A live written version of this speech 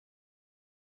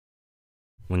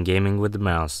When gaming with the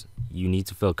mouse, you need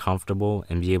to feel comfortable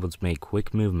and be able to make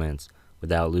quick movements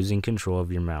without losing control of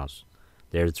your mouse.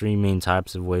 There are 3 main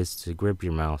types of ways to grip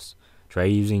your mouse. Try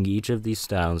using each of these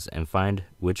styles and find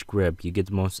which grip you get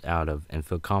the most out of and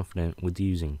feel confident with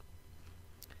using.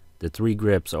 The 3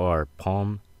 grips are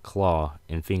palm, claw,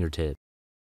 and fingertip.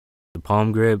 The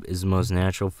palm grip is the most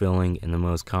natural feeling and the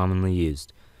most commonly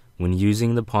used. When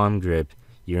using the palm grip,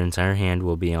 your entire hand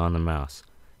will be on the mouse,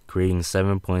 creating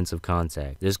 7 points of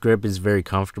contact. This grip is very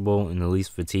comfortable and the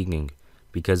least fatiguing.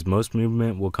 Because most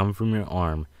movement will come from your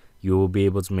arm, you will be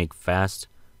able to make fast,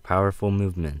 powerful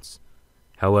movements.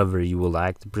 However, you will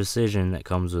lack the precision that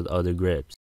comes with other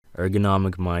grips.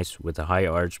 Ergonomic mice with a high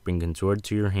arch being contoured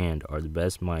to your hand are the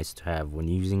best mice to have when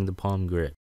using the palm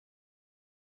grip.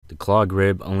 The claw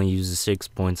grip only uses 6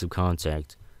 points of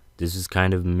contact. This is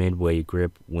kind of a midway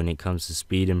grip when it comes to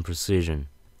speed and precision.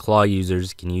 Claw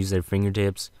users can use their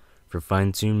fingertips for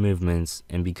fine-tuned movements,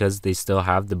 and because they still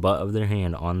have the butt of their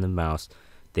hand on the mouse,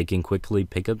 they can quickly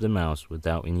pick up the mouse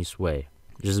without any sway.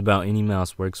 Just about any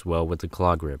mouse works well with the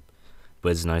claw grip,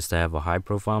 but it's nice to have a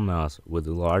high-profile mouse with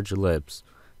large lips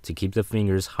to keep the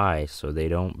fingers high so they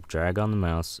don't drag on the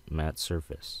mouse matte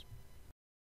surface.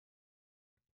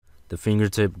 The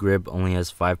fingertip grip only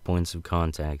has 5 points of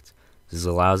contact. This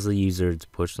allows the user to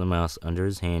push the mouse under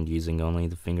his hand using only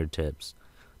the fingertips.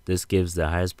 This gives the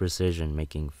highest precision,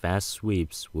 making fast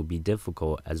sweeps will be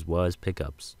difficult as well as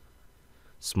pickups.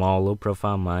 Small,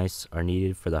 low-profile mice are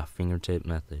needed for the fingertip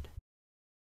method.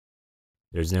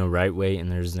 There's no right way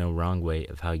and there's no wrong way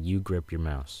of how you grip your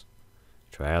mouse.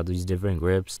 Try out these different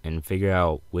grips and figure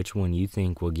out which one you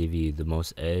think will give you the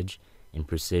most edge and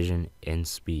precision and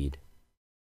speed.